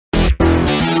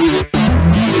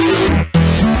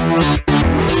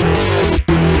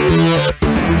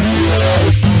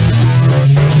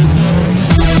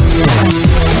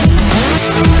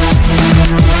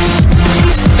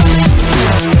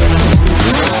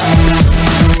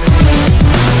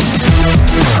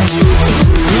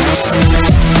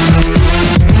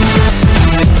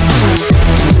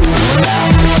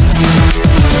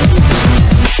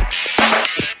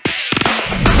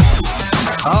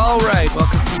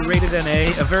Rated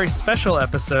NA, a very special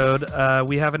episode.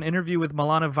 We have an interview with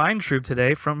Milana Vayntrub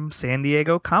today from San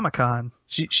Diego Comic-Con.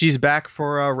 She's back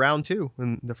for round two,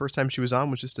 and the first time she was on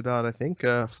was just about, I think,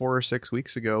 4 or 6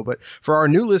 weeks ago. But for our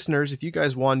new listeners, if you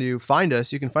guys want to find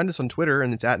us, you can find us on Twitter,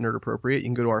 and it's @NerdAppropriate. You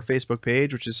can go to our Facebook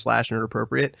page, which is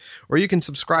 /NerdAppropriate, or you can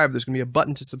subscribe. There's going to be a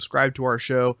button to subscribe to our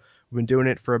show. We've been doing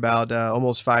it for about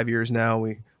almost 5 years now.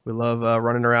 We love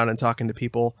running around and talking to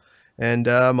people, and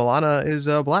Milana is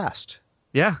a blast.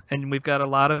 Yeah, and we've got a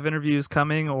lot of interviews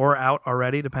coming or out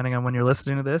already, depending on when you're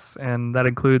listening to this, and that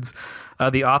includes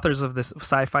the authors of this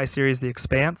sci-fi series, The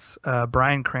Expanse,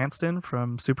 Bryan Cranston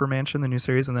from Supermansion, the new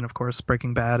series, and then, of course,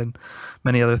 Breaking Bad and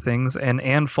many other things, and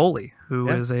Anne Foley, who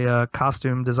is a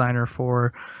costume designer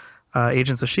for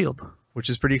Agents of S.H.I.E.L.D. Which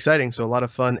is pretty exciting, so a lot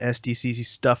of fun SDCC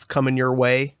stuff coming your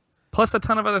way. Plus a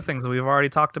ton of other things that we've already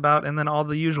talked about, and then all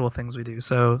the usual things we do,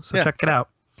 so check it out.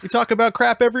 We talk about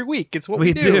crap every week. It's what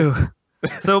we do. We do.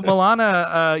 So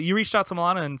Milana, you reached out to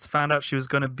Milana and found out she was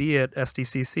going to be at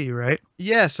SDCC, right?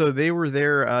 Yeah, so they were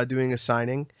there doing a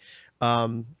signing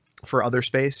for Other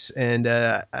Space, and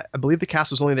I believe the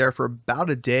cast was only there for about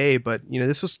a day, but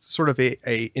this was sort of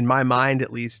a in my mind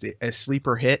at least, a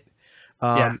sleeper hit.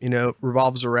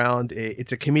 Revolves around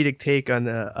it's a comedic take on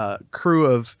a crew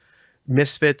of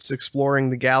misfits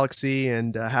exploring the galaxy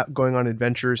and going on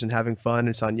adventures and having fun.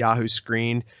 It's on Yahoo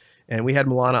Screen, and we had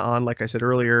Milana on, like I said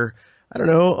earlier, I don't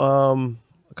know,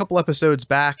 a couple episodes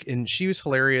back, and she was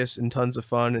hilarious and tons of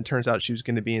fun. And it turns out she was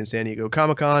going to be in San Diego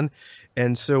Comic-Con.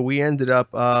 And so we ended up,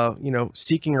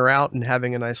 seeking her out and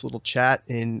having a nice little chat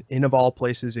in of all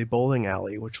places, a bowling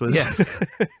alley, which was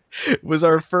was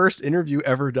our first interview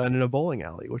ever done in a bowling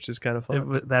alley, which is kind of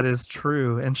fun. That is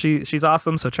true. And she's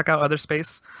awesome. So check out Other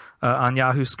Space on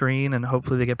Yahoo Screen, and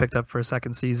hopefully they get picked up for a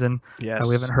second season. Yes.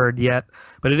 We haven't heard yet,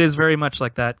 but it is very much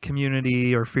like that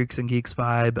Community or Freaks and Geeks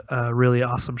vibe. Really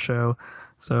awesome show.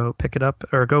 So pick it up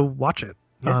or go watch it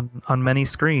on many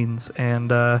screens.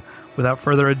 And without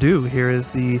further ado, here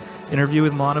is the interview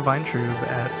with Milana Vayntrub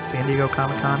at San Diego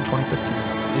Comic-Con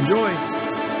 2015. Enjoy.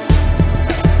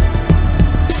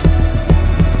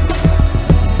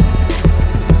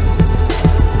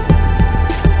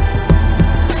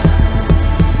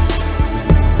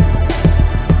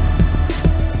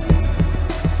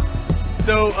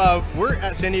 So we're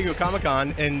at San Diego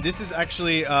Comic-Con, and this is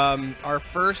actually our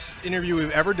first interview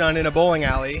we've ever done in a bowling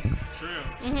alley. It's true.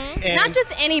 Mm-hmm. Not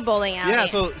just any bowling alley. Yeah,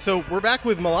 so we're back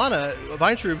with Milana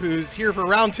Vayntrub, who's here for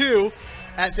round two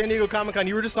at San Diego Comic-Con.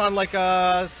 You were just on like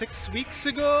 6 weeks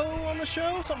ago on the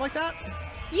show, something like that?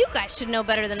 You guys should know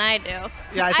better than I do.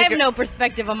 Yeah, I have no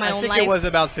perspective on my own life. I think it was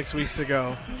about 6 weeks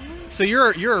ago. So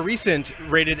you're a recent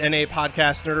Rated NA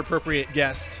podcast, Nerd Appropriate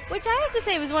guest. Which I have to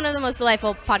say was one of the most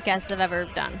delightful podcasts I've ever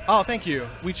done. Oh, thank you.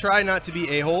 We try not to be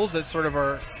a-holes. That's sort of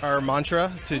our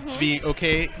mantra, to be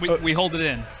okay. We hold it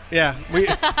in. Yeah.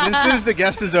 As soon as the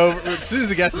guest is over, as soon as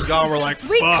the guest is gone, we're like, fuck.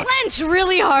 We clench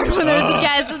really hard when there's a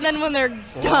guest, and then when they're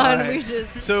done, we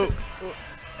just... So...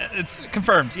 It's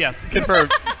confirmed, yes.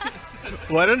 Confirmed.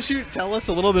 Why don't you tell us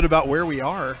a little bit about where we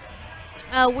are?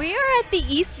 We are at the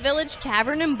East Village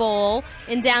Tavern and Bowl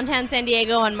in downtown San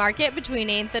Diego on Market between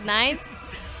 8th and 9th.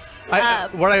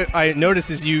 What I noticed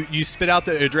is you spit out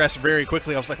the address very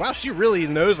quickly. I was like, wow, she really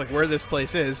knows where this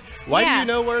place is. Why do you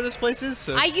know where this place is?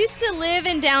 I used to live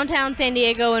in downtown San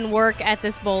Diego and work at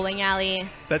this bowling alley.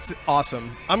 That's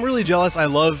awesome. I'm really jealous. I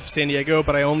love San Diego,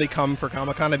 but I only come for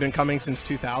Comic-Con. I've been coming since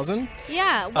 2000.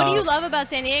 Yeah. What do you love about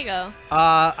San Diego?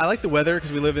 I like the weather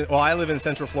because I live in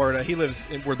Central Florida. He lives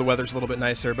where the weather's a little bit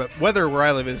nicer, but weather where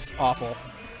I live is awful.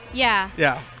 Yeah.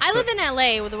 Yeah. I live in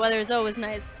LA where the weather is always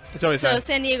nice. It's always nice. So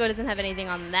San Diego doesn't have anything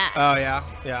on that. Oh,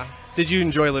 yeah. Did you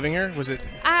enjoy living here? Was it?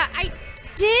 I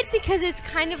did, because it's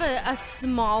kind of a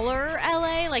smaller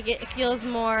LA. Like, it feels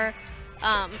more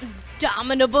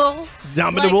dominable.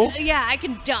 Dominable? Like, yeah, I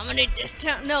can dominate this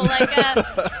town. No,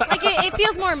 it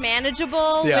feels more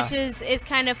manageable, which is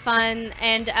kind of fun.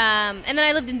 And then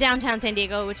I lived in downtown San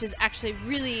Diego, which is actually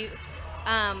really...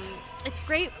 it's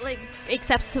great,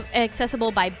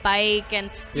 accessible by bike, and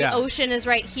the ocean is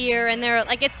right here, and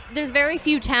there's very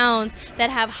few towns that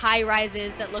have high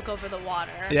rises that look over the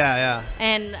water. Yeah.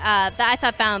 And I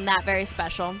found that very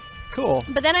special. Cool.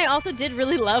 But then I also did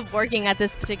really love working at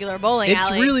this particular bowling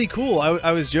alley. It's really cool.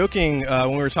 I was joking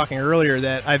when we were talking earlier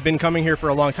that I've been coming here for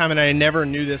a long time, and I never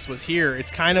knew this was here.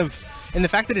 It's kind of, and the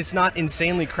fact that it's not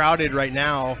insanely crowded right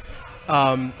now.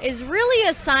 Is really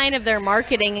a sign of their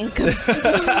marketing.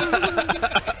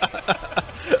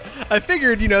 I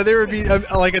figured, there would be a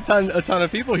ton of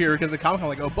people here because of Comic-Con,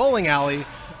 like, bowling alley,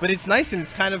 but it's nice and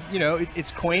it's kind of,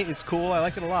 it's quaint, it's cool. I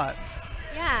like it a lot.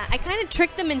 Yeah, Yeah, I kind of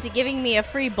tricked them into giving me a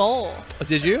free bowl.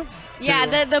 Did you? Yeah,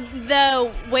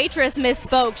 the waitress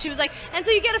misspoke. She was like, and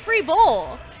so you get a free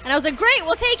bowl. And I was like, great,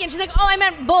 we'll take it. And she's like, oh, I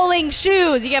meant bowling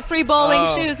shoes. You get free bowling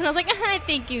shoes. And I was like, I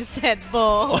think you said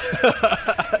bowl.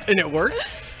 And it worked?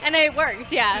 And it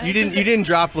worked, yeah. You didn't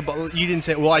drop the ball. You didn't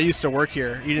say, well, I used to work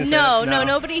here. You didn't say that? No,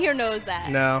 nobody here knows that.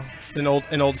 No. It's an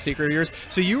old secret of yours.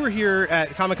 So you were here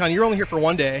at Comic-Con. You're only here for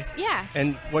one day. Yeah.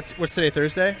 And what's today,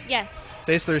 Thursday? Yes.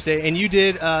 Today's Thursday, and you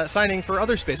did signing for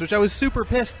Other Space, which I was super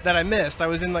pissed that I missed. I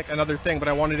was in like another thing, but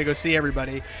I wanted to go see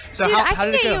everybody. So Dude, how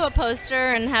did it go? I can get you a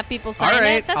poster and have people sign All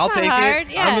right, it. That's I'll not take hard. it.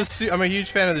 Yeah. I'm a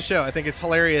huge fan of the show. I think it's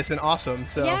hilarious and awesome.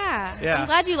 So yeah. yeah. I'm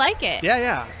glad you like it.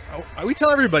 Yeah. We tell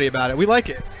everybody about it. We like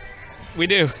it. We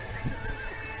do.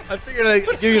 I figured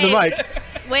I'd give you the mic.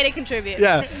 Way to contribute.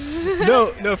 Yeah.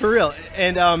 No, for real.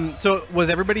 And so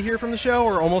was everybody here from the show,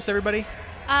 or almost everybody?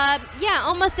 Yeah,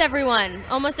 almost everyone.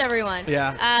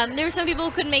 Yeah. There were some people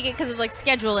who couldn't make it because of like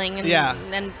scheduling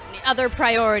and other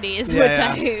priorities, Yeah, which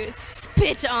yeah. I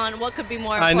spit on. What could be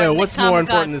more important? I know. What's than more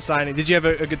Comic-Con? important than signing? Did you have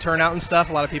a good turnout and stuff?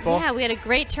 A lot of people? Yeah, we had a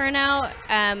great turnout,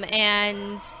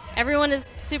 and everyone is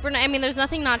super nice. I mean, there's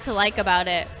nothing not to like about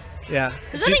it. Yeah.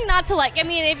 There's nothing not to like. I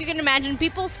mean, if you can imagine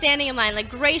people standing in line, like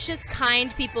gracious,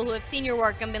 kind people who have seen your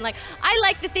work and been like, I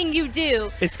like the thing you do.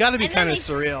 It's got to be And kind then of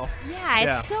surreal. Yeah,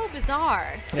 it's so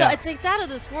bizarre. So Yeah. it's out of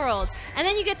this world. And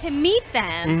then you get to meet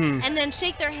them Mhm. and then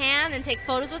shake their hand and take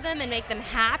photos with them and make them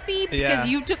happy Yeah.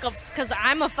 because because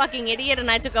I'm a fucking idiot and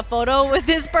I took a photo with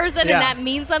this person Yeah. and that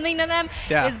means something to them.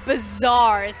 Yeah. It's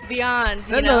bizarre. It's beyond,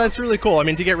 you know. No, that's really cool. I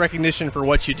mean, to get recognition for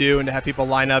what you do and to have people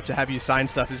line up to have you sign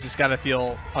stuff is just got to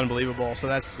feel unbelievable. So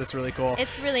that's really cool.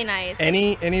 It's really nice.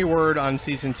 Any word on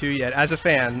season 2 yet? As a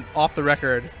fan, off the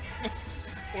record.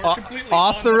 We're completely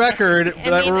Off on the record. I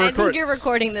that mean, we're I think you're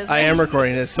recording this. I right? am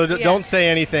recording this, so Yeah. don't say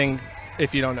anything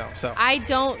if you don't know. So I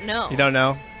don't know. you don't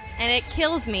know. And it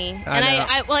kills me. I And know.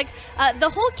 I like the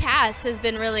whole cast has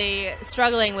been really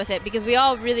struggling with it because we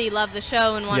all really love the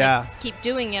show and want to Yeah. keep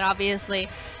doing it, obviously.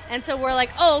 And so we're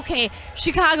like, oh, okay,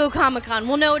 Chicago Comic-Con.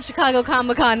 We'll know it's Chicago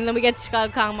Comic-Con. And then we get to Chicago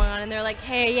Comic-Con, and they're like,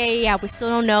 hey, yeah, we still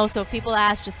don't know. So if people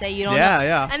ask, just say you don't know.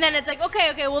 Yeah. And then it's like,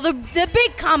 okay, well, the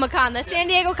big Comic-Con, the San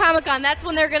Diego Comic-Con, that's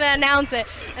when they're going to announce it.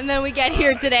 And then we get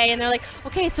here today, and they're like,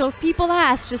 okay, so if people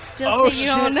ask, just still say you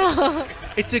don't know.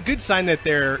 It's a good sign that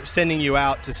they're sending you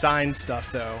out to sign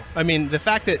stuff, though. I mean, the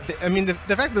fact that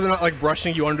the fact that they're not like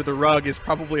brushing you under the rug is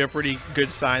probably a pretty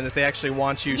good sign that they actually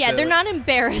want you. Yeah, to, they're not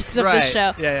embarrassed of right. the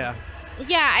show. Yeah.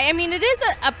 Yeah, I mean, it is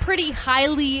a pretty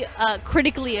highly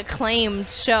critically acclaimed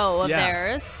show of Yeah.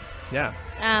 theirs. Yeah.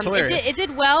 It's hilarious. It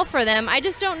did well for them. I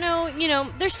just don't know,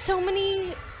 there's so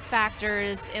many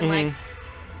factors in, like,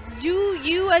 do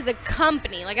you as a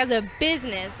company, like as a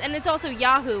business, and it's also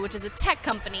Yahoo, which is a tech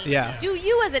company. Yeah. Do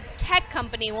you as a tech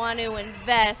company want to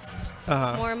invest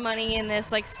Uh-huh. more money in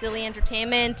this, like, silly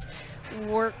entertainment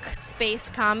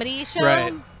workspace comedy show?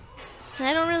 Right.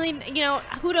 I don't really,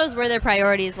 who knows where their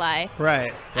priorities lie.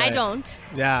 Right. I don't.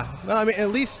 Yeah. Well, I mean,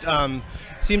 at least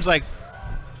seems like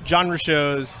genre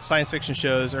shows, science fiction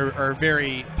shows are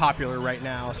very popular right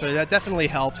now. So that definitely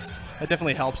helps. That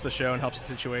definitely helps the show and helps the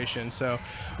situation. So,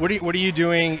 what are you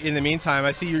doing in the meantime?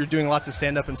 I see you're doing lots of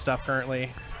stand up and stuff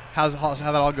currently. How's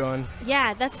that all going?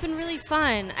 Yeah, that's been really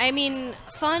fun. I mean,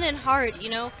 fun and hard.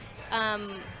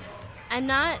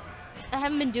 I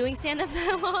haven't been doing stand-up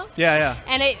that long. Yeah.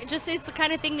 And it just is the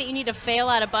kind of thing that you need to fail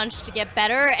at a bunch to get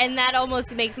better, and that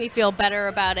almost makes me feel better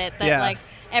about it. That Yeah. like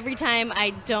every time I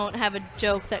don't have a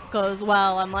joke that goes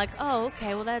well, I'm like, oh,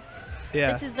 okay, well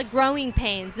this is the growing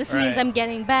pains. This means Right. I'm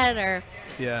getting better.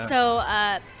 Yeah. So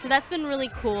that's been really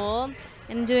cool.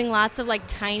 And I'm doing lots of like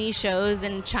tiny shows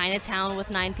in Chinatown with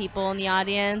 9 people in the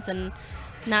audience and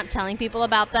not telling people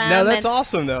about them. No, that's and,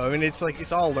 awesome though. I mean, it's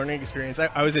all a learning experience.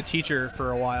 I was a teacher for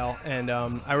a while, and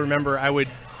I remember I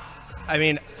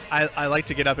like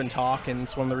to get up and talk, and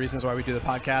it's one of the reasons why we do the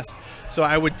podcast. So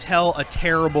I would tell a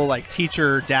terrible like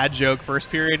teacher dad joke first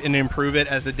period and improve it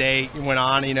as the day went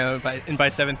on. By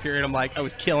seventh period, I'm like I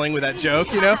was killing with that joke.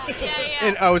 Yeah.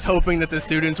 And I was hoping that the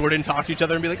students wouldn't talk to each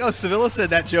other and be like, "Oh, Sevilla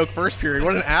said that joke first period.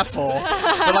 What an asshole!"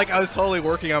 But like I was totally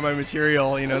working on my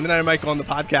material, and then I might go on the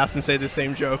podcast and say the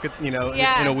same joke, in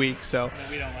a week. So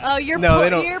We don't like Oh, you're No, they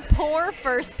don't. you're poor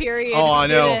first period. Oh, I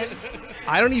know. students.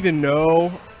 I don't even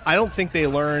know. I don't think they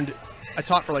learned. I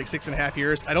taught for like 6.5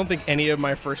 years. I don't think any of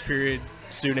my first period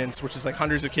students, which is like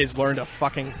hundreds of kids, learned a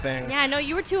fucking thing. Yeah, no,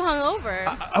 you were too hungover.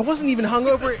 I wasn't even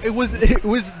hungover. It was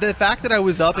the fact that I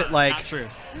was up at like Not true.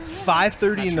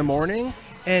 5:30 in the morning,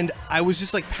 and I was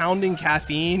just like pounding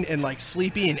caffeine and like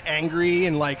sleepy and angry,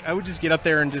 and like I would just get up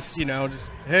there and just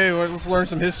hey, let's learn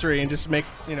some history and just make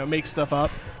stuff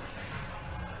up.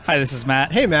 Hi, this is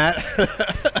Matt. Hey, Matt.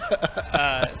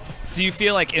 Do you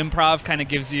feel like improv kind of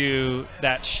gives you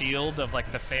that shield of like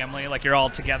the family, like you're all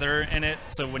together in it?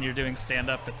 So when you're doing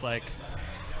stand-up, it's like,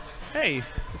 hey,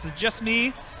 this is just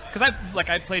me. Because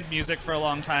I played music for a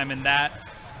long time, and that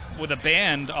with a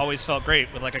band always felt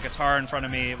great. With like a guitar in front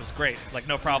of me, it was great, like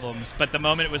no problems. But the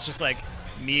moment it was just like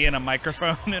me and a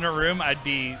microphone in a room, I'd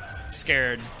be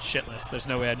scared shitless. There's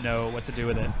no way I'd know what to do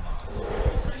with it.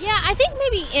 Yeah, I think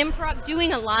maybe improv,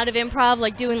 doing a lot of improv,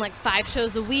 like doing like 5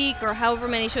 shows a week or however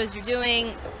many shows you're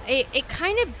doing, it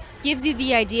kind of gives you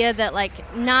the idea that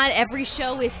like not every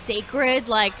show is sacred,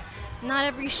 like not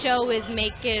every show is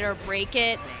make it or break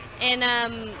it. And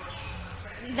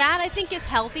that I think is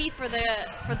healthy for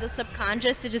the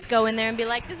subconscious to just go in there and be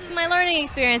like, this is my learning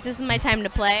experience, this is my time to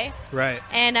play. Right.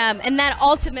 And that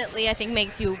ultimately I think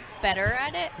makes you better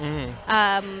at it.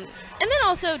 Mm-hmm. And then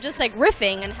also just like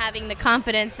riffing and having the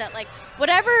confidence that like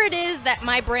whatever it is that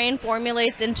my brain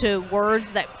formulates into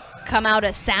words that come out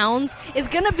as sounds is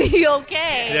gonna be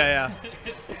okay. Yeah.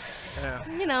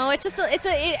 You know, I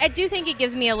do think it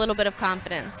gives me a little bit of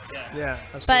confidence. Yeah,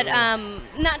 absolutely. But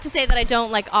not to say that I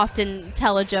don't like often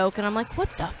tell a joke and I'm like, what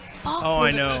the fuck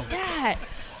was I know. that?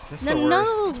 That's None of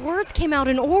those words came out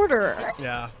in order.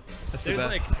 Yeah.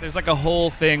 There's like a whole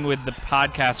thing with the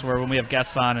podcast where when we have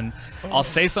guests on and I'll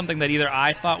say something that either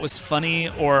I thought was funny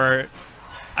or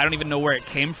I don't even know where it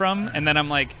came from, and then I'm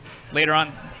like, later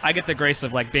on I get the grace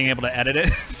of like being able to edit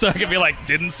it so I can be like,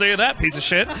 didn't say that piece of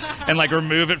shit, and like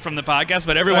remove it from the podcast.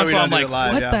 But every once in a while I'm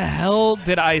like, what the hell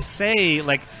did I say?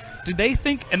 Like, did they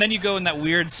think? And then you go in that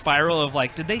weird spiral of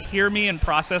like, did they hear me and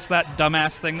process that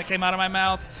dumbass thing that came out of my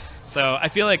mouth? So I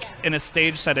feel like in a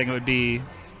stage setting it would be,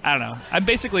 I don't know. I'm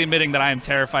basically admitting that I am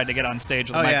terrified to get on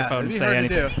stage with a microphone and say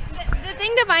anything. The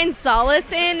thing to find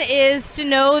solace in is to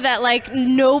know that like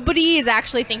nobody is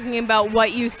actually thinking about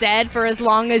what you said for as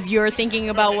long as you're thinking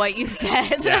about what you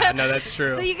said. Yeah, no, that's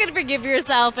true. So you can forgive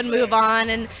yourself and move on,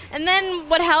 and then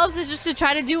what helps is just to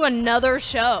try to do another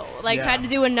show, like try to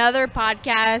do another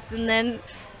podcast, and then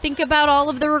think about all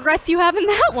of the regrets you have in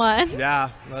that one.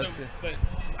 Yeah,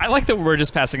 I like that we're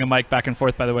just passing a mic back and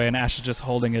forth, by the way, and Ash is just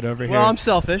holding it over here. Well, I'm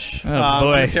selfish. Oh,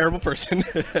 boy. I'm a terrible person.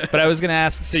 But I was going to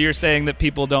ask, so you're saying that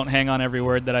people don't hang on every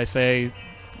word that I say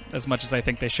as much as I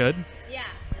think they should? Yeah.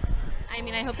 I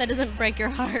mean, I hope that doesn't break your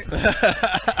heart.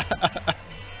 I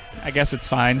guess it's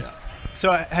fine.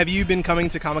 So have you been coming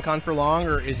to Comic-Con for long,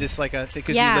 or is this like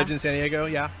because you lived in San Diego?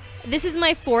 Yeah. This is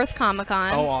my 4th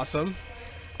Comic-Con. Oh, awesome.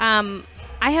 I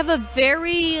have a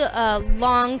very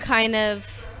long kind of...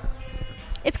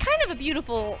 It's kind of a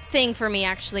beautiful thing for me,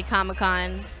 actually,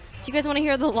 Comic-Con. Do you guys want to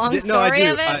hear the long story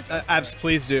of it?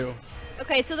 Please do.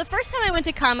 Okay, so the first time I went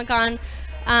to Comic-Con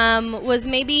was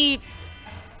maybe,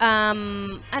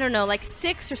 I don't know, like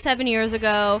 6 or 7 years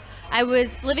ago. I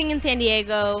was living in San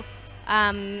Diego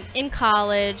in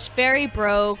college, very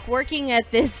broke, working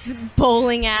at this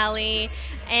bowling alley.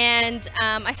 And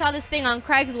I saw this thing on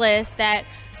Craigslist that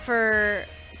for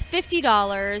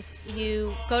 $50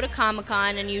 you go to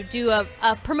Comic-Con and you do a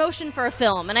promotion for a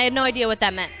film, and I had no idea what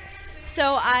that meant.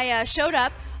 So I showed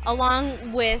up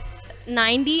along with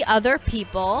 90 other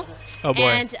people. Oh boy.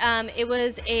 And it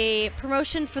was a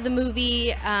promotion for the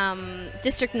movie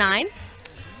District 9.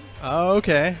 Oh,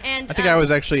 okay. And I think I was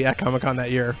actually at Comic-Con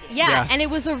that year. Yeah, and it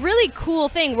was a really cool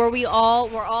thing where we all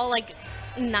were all like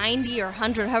 90 or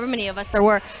 100, however many of us there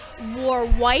were, wore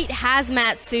white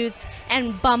hazmat suits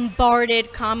and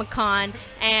bombarded Comic-Con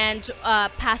and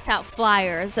passed out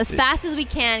flyers as fast as we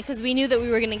can because we knew that we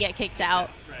were going to get kicked out.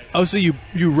 Oh, so you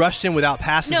rushed in without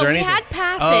passes or anything? No, we had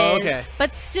passes. Oh, okay.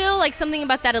 But still, like, something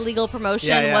about that illegal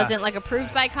promotion wasn't, like,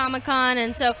 approved by Comic-Con,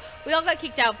 and so we all got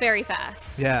kicked out very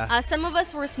fast. Yeah. Some of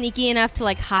us were sneaky enough to,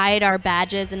 like, hide our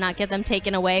badges and not get them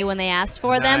taken away when they asked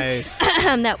for them.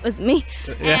 That was me.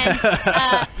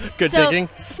 Yeah. And, Good thinking.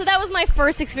 So that was my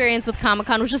first experience with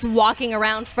Comic-Con, was just walking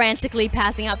around frantically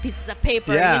passing out pieces of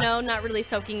paper, you know, not really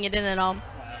soaking it in at all.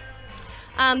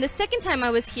 The second time I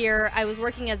was here, I was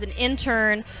working as an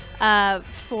intern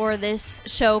for this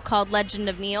show called Legend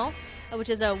of Neil, which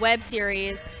is a web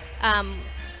series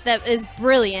that is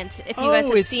brilliant. If you guys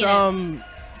have seen it.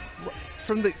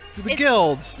 From the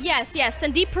Guild. Yes.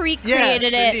 Sandeep Parikh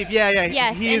created it.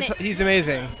 Yeah. He's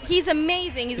amazing. He's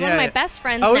amazing. He's one of my best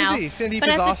friends now. Oh, is he? Sandeep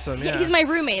is awesome. Yeah, he's my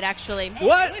roommate, actually.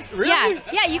 What? Really?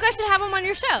 Yeah. You guys should have him on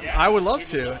your show. I would love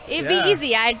to. It'd be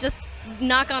easy. I'd just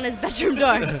knock on his bedroom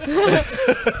door.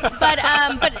 but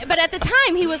at the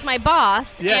time he was my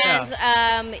boss,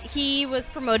 and he was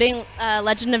promoting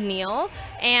Legend of Neil,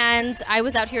 and I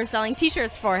was out here selling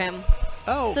T-shirts for him.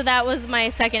 Oh, so that was my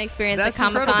second experience at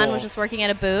Comic-Con, was just working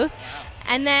at a booth.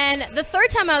 And then the third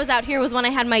time I was out here was when I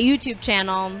had my YouTube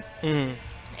channel,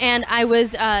 and I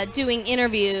was doing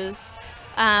interviews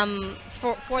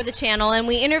for the channel, and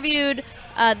we interviewed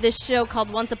this show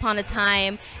called Once Upon a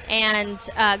Time, and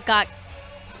got.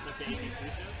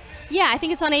 Yeah, I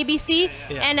think it's on ABC.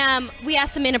 Yeah. And we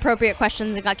asked some inappropriate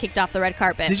questions and got kicked off the red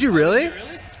carpet. Did you really?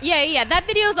 Yeah. That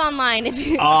video's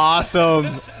online. Awesome.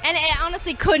 And I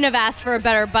honestly couldn't have asked for a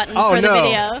better button for the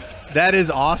video. That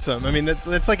is awesome. I mean,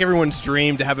 that's like everyone's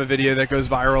dream to have a video that goes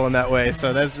viral in that way.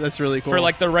 So that's really cool. For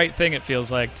like the right thing, it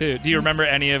feels like too. Do you remember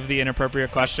any of the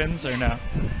inappropriate questions or no?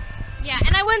 Yeah,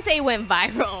 and I wouldn't say it went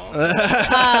viral.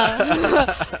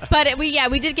 But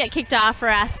we did get kicked off for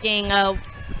asking.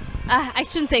 I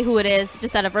shouldn't say who it is,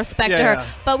 just out of respect to her. Yeah.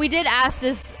 But we did ask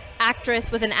this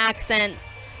actress with an accent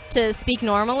to speak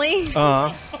normally.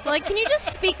 Like, can you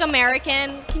just speak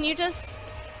American? Can you just,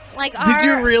 like, did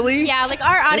you really? Yeah, like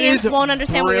our audience won't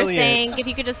understand what you're saying if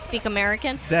you could just speak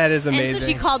American. That is amazing. And so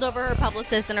she called over her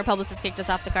publicist, and her publicist kicked us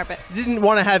off the carpet. Didn't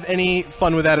want to have any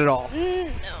fun with that at all. No.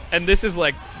 And this is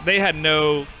like, they had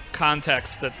no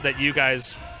context that you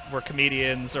guys were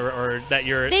comedians or that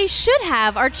you're... They should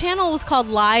have. Our channel was called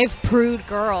Live Prude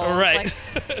Girl. Right.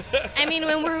 Like, I mean,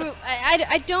 when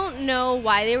I don't know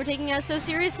why they were taking us so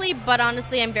seriously, but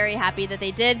honestly, I'm very happy that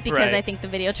they did, because I think the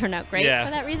video turned out great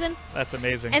for that reason. That's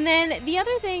amazing. And then the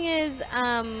other thing is,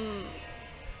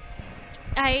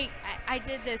 I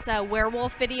did this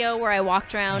werewolf video where I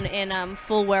walked around in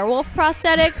full werewolf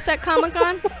prosthetics at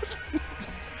Comic-Con.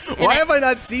 Why have I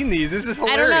not seen these? This is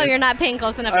hilarious. I don't know. You're not paying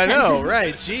close enough attention. I know,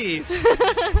 right? Jeez.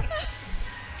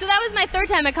 So that was my third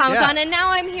time at Comic-Con, and now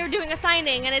I'm here doing a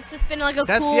signing, and it's just been like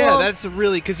cool... Yeah, that's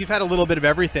really... Because you've had a little bit of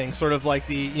everything, sort of like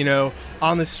the,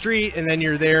 on the street, and then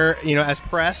you're there, as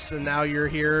press, and now you're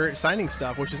here signing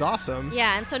stuff, which is awesome.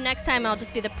 Yeah, and so next time I'll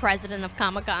just be the president of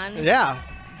Comic-Con. Yeah.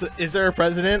 Is there a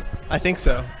president? I think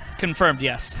so. Confirmed,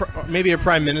 yes. Maybe a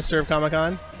prime minister of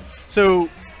Comic-Con? So...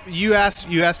 You ask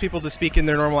people to speak in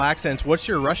their normal accents. What's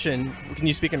your Russian? Can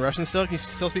you speak in Russian still? Can you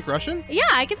still speak Russian? Yeah,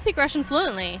 I can speak Russian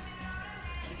fluently.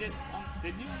 Did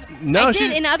you? No, I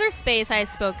did. In Other Space, I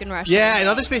spoke in Russian. Yeah, in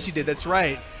Other Space you did. That's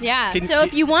right. Yeah. So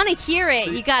if you want to hear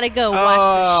it, you got to go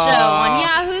watch the show on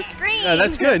Yahoo Screen. Yeah,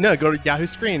 that's good. No, go to Yahoo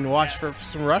Screen and watch for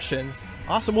some Russian.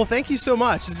 Awesome. Well, thank you so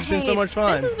much. This has been so much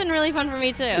fun. This has been really fun for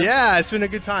me, too. Yeah, it's been a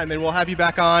good time. And we'll have you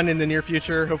back on in the near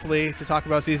future, hopefully, to talk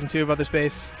about Season 2 of Other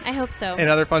Space. I hope so. And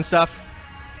other fun stuff.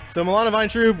 So, Milana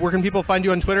Vayntrub, where can people find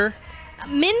you on Twitter?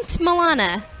 Mint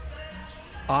Milana.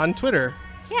 On Twitter?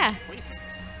 Yeah.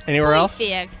 Anywhere else?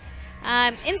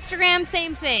 Instagram,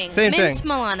 same thing. Mint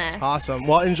Milana. Awesome.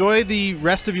 Well, enjoy the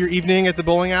rest of your evening at the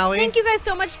bowling alley. Thank you guys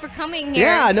so much for coming here.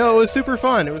 Yeah, no, it was super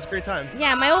fun. It was a great time.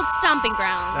 Yeah, my old stomping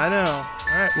ground. I know.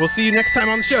 All right, we'll see you next time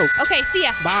on the show. Okay, see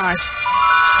ya. Bye.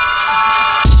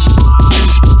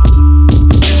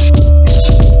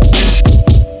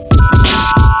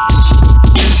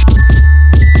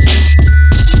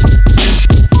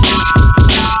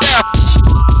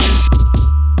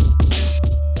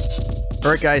 All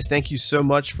right, guys, thank you so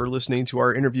much for listening to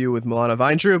our interview with Milana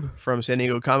Vayntrub from San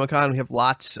Diego Comic-Con. We have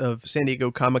lots of San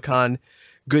Diego Comic-Con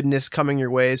goodness coming your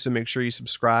way, so make sure you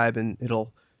subscribe, and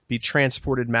it'll be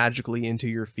transported magically into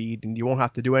your feed, and you won't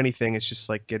have to do anything. It's just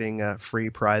like getting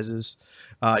free prizes.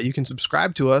 You can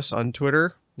subscribe to us on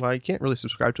Twitter. Well, you can't really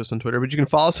subscribe to us on Twitter, but you can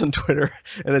follow us on Twitter,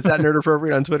 and it's at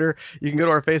NerdAppropriate on Twitter. You can go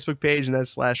to our Facebook page, and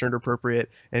that's /NerdAppropriate,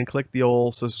 and click the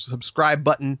old subscribe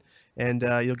button, and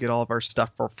you'll get all of our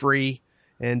stuff for free.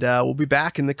 And we'll be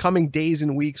back in the coming days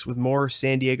and weeks with more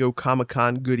San Diego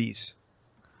Comic-Con goodies.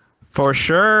 For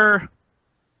sure.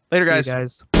 Later, guys. See you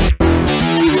guys.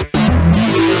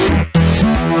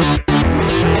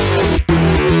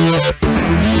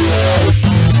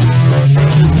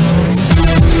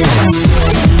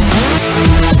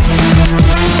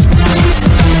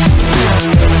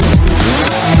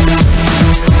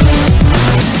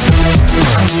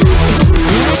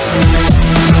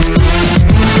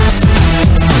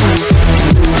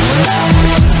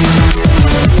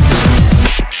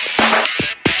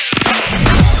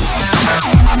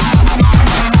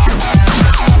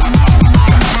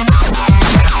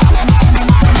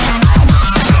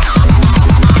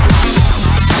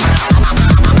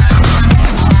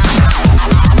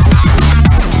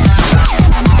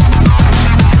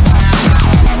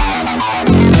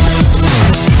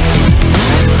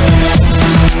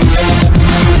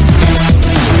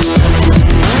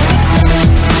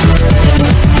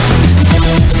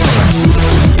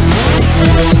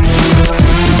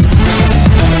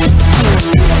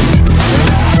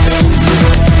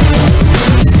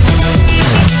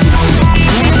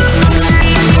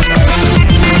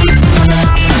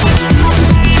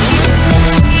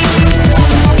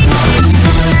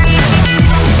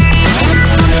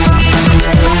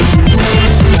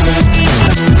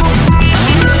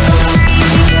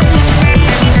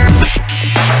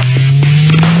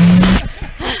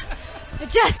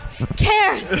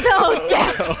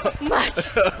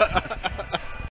 Much.